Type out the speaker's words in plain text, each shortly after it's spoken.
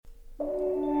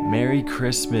Merry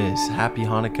Christmas, Happy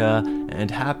Hanukkah, and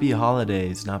Happy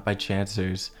Holidays, not by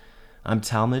chancers. I'm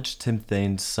Talmage, Tim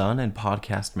Thane's son and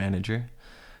podcast manager.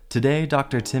 Today,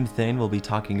 Dr. Tim Thane will be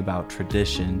talking about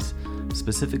traditions,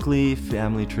 specifically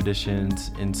family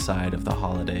traditions inside of the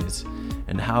holidays,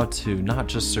 and how to not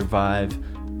just survive,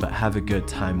 but have a good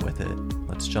time with it.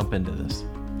 Let's jump into this.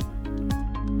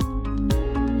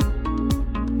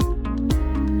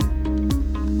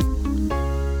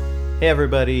 Hey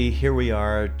everybody, here we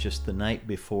are just the night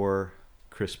before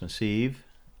Christmas Eve,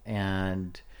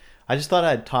 and I just thought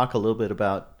I'd talk a little bit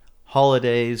about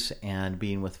holidays and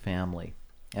being with family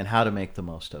and how to make the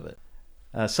most of it.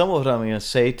 Some of what I'm going to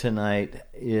say tonight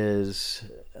is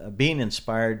being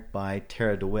inspired by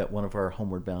Tara DeWitt, one of our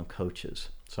Homeward Bound coaches.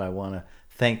 So I want to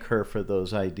thank her for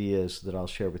those ideas that I'll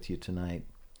share with you tonight.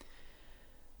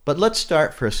 But let's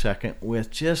start for a second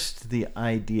with just the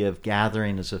idea of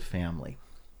gathering as a family.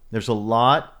 There's a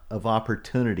lot of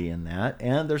opportunity in that,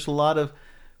 and there's a lot of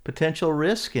potential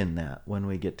risk in that when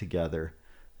we get together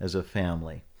as a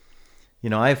family. You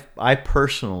know, I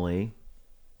personally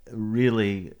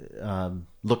really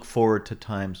look forward to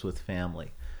times with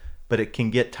family, but it can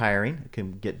get tiring. It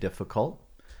can get difficult.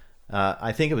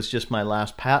 I think it was just my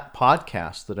last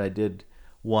podcast that I did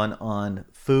one on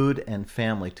food and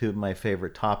family, two of my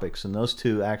favorite topics, and those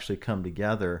two actually come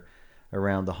together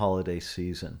around the holiday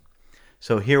season.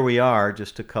 So here we are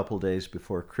just a couple days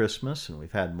before Christmas, and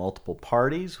we've had multiple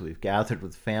parties. We've gathered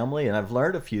with family, and I've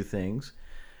learned a few things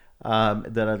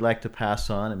that I'd like to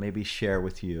pass on and maybe share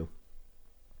with you.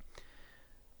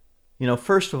 You know,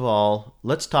 first of all,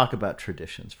 let's talk about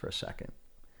traditions for a second.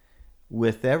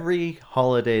 With every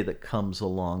holiday that comes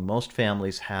along, most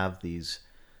families have these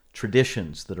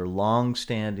traditions that are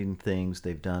long-standing things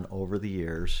they've done over the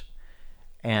years,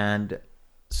 and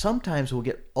sometimes we'll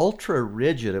get ultra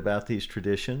rigid about these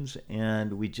traditions,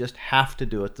 and we just have to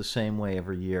do it the same way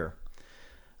every year.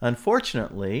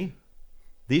 Unfortunately,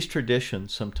 these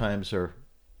traditions sometimes are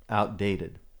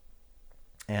outdated.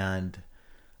 And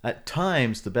at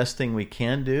times, the best thing we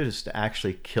can do is to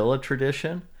actually kill a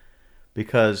tradition,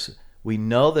 because we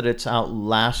know that it's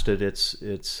outlasted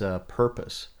its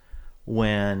purpose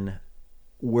when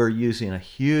we're using a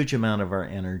huge amount of our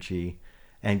energy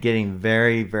and getting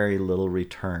very, very little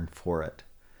return for it.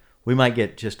 We might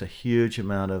get just a huge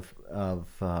amount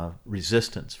of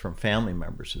resistance from family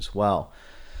members as well.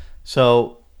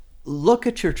 So look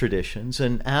at your traditions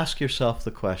and ask yourself the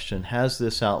question, has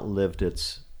this outlived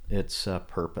its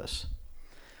purpose?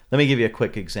 Let me give you a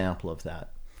quick example of that.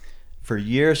 For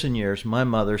years and years, my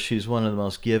mother, she's one of the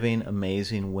most giving,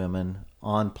 amazing women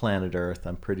on planet Earth.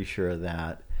 I'm pretty sure of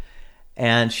that.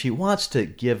 And she wants to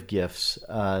give gifts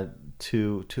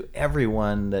to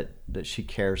everyone that she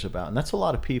cares about. And that's a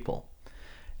lot of people.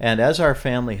 And as our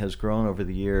family has grown over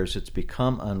the years, it's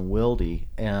become unwieldy,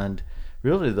 and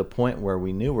really to the point where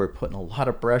we knew we were putting a lot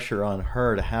of pressure on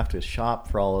her to have to shop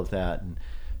for all of that and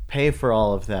pay for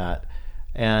all of that.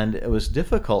 And it was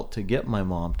difficult to get my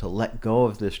mom to let go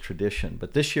of this tradition.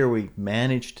 But this year we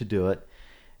managed to do it.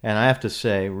 And I have to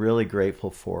say, really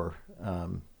grateful for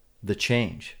the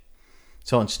change.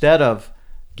 So instead of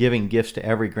giving gifts to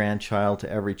every grandchild,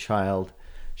 to every child,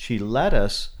 she let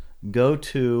us go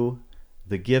to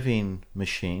the giving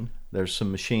machine. There's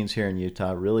some machines here in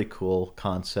Utah, really cool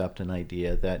concept and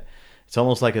idea that it's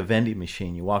almost like a vending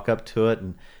machine. You walk up to it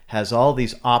and has all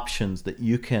these options that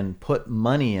you can put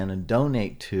money in and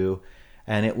donate to,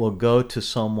 and it will go to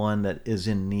someone that is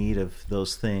in need of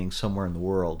those things somewhere in the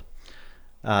world.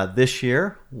 This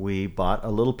year, we bought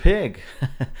a little pig,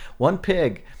 one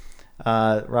pig.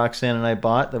 Roxanne and I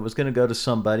bought that was going to go to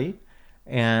somebody,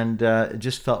 and it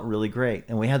just felt really great.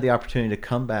 And we had the opportunity to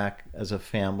come back as a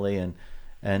family and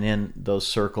in those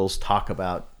circles talk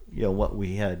about what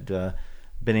we had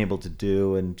been able to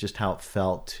do and just how it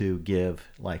felt to give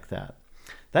like that.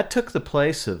 That took the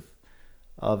place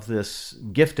of this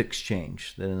gift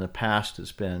exchange that in the past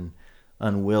has been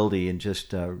unwieldy and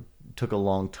just took a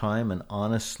long time and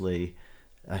honestly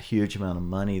a huge amount of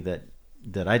money that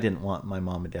I didn't want my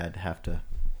mom and dad to have to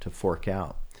fork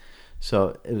out.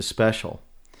 So it was special.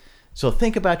 So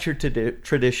think about your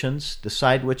traditions,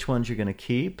 decide which ones you're going to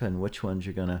keep and which ones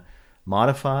you're going to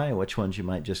modify and which ones you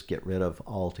might just get rid of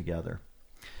altogether.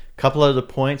 A couple other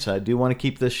points, I do want to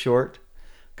keep this short.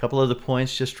 A couple other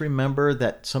points, just remember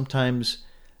that sometimes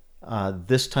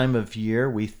this time of year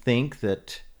we think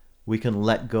that we can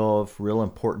let go of real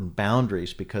important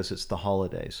boundaries because it's the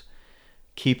holidays.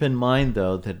 Keep in mind,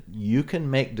 though, that you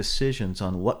can make decisions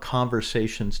on what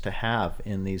conversations to have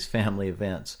in these family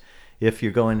events. If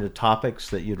you're going to topics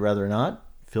that you'd rather not,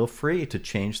 feel free to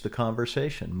change the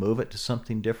conversation. Move it to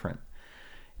something different.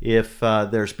 If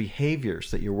there's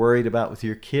behaviors that you're worried about with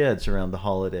your kids around the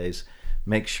holidays,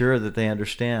 make sure that they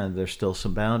understand there's still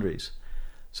some boundaries.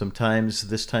 Sometimes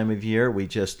this time of year, we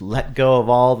just let go of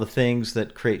all the things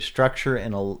that create structure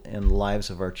in the lives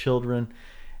of our children,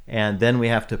 and then we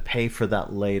have to pay for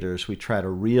that later as we try to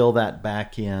reel that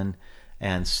back in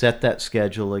and set that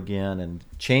schedule again and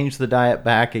change the diet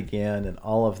back again and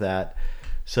all of that.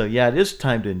 So yeah, it is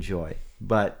time to enjoy.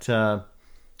 But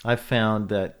I've found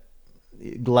that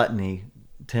gluttony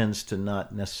tends to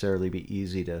not necessarily be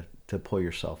easy to pull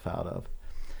yourself out of.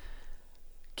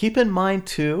 Keep in mind,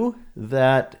 too,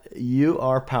 that you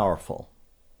are powerful.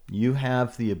 You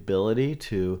have the ability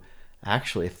to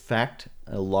actually affect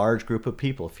a large group of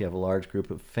people. If you have a large group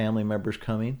of family members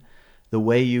coming, the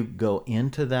way you go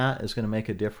into that is going to make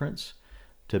a difference.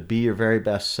 To be your very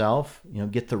best self,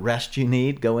 get the rest you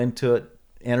need, go into it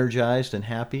energized and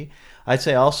happy. I'd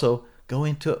say also go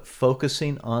into it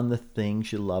focusing on the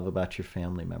things you love about your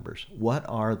family members. What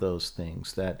are those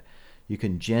things that you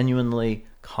can genuinely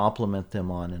compliment them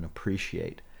on and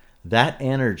appreciate? That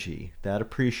energy, that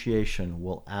appreciation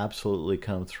will absolutely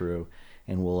come through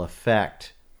and will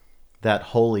affect that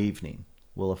whole evening,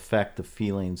 will affect the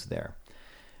feelings there.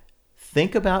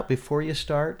 Think about, before you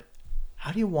start,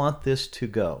 how do you want this to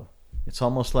go? It's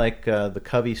almost like the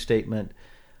Covey statement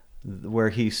where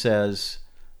he says,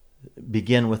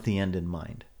 begin with the end in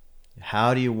mind.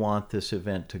 How do you want this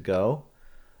event to go?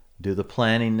 Do the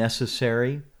planning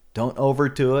necessary. Don't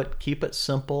overdo it. Keep it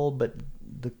simple, but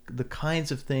the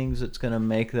kinds of things that's going to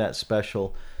make that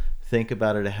special, think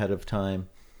about it ahead of time.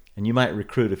 And you might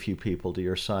recruit a few people to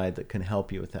your side that can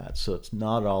help you with that, so it's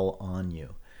not all on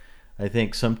you. I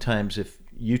think sometimes if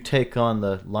you take on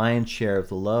the lion's share of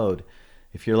the load,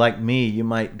 if you're like me, you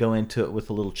might go into it with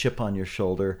a little chip on your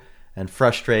shoulder and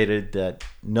frustrated that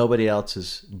nobody else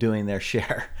is doing their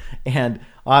share. And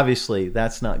obviously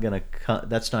that's not going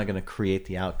to create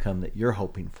the outcome that you're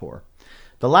hoping for.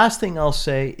 The last thing I'll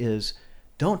say is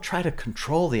don't try to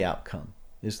control the outcome.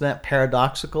 Isn't that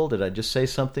paradoxical? Did I just say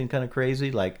something kind of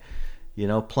crazy? Like,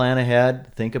 plan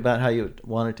ahead, think about how you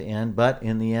want it to end, but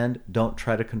in the end, don't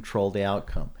try to control the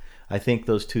outcome. I think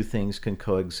those two things can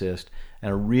coexist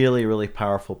and are really, really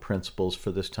powerful principles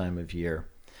for this time of year.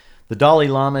 The Dalai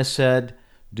Lama said,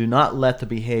 do not let the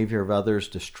behavior of others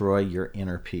destroy your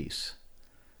inner peace.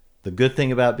 The good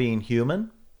thing about being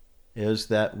human is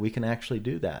that we can actually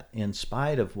do that. In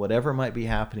spite of whatever might be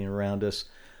happening around us,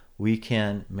 we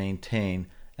can maintain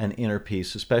an inner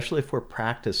peace, especially if we're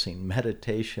practicing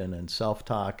meditation and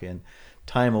self-talk and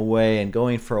time away and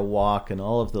going for a walk and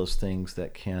all of those things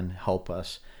that can help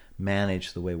us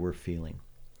manage the way we're feeling.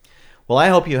 Well, I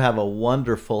hope you have a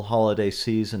wonderful holiday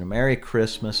season, a Merry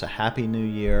Christmas, a Happy New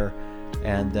Year,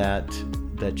 and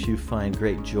that you find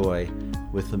great joy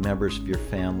with the members of your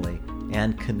family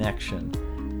and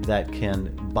connection that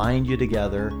can bind you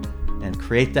together and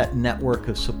create that network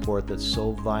of support that's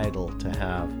so vital to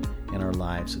have in our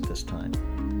lives at this time.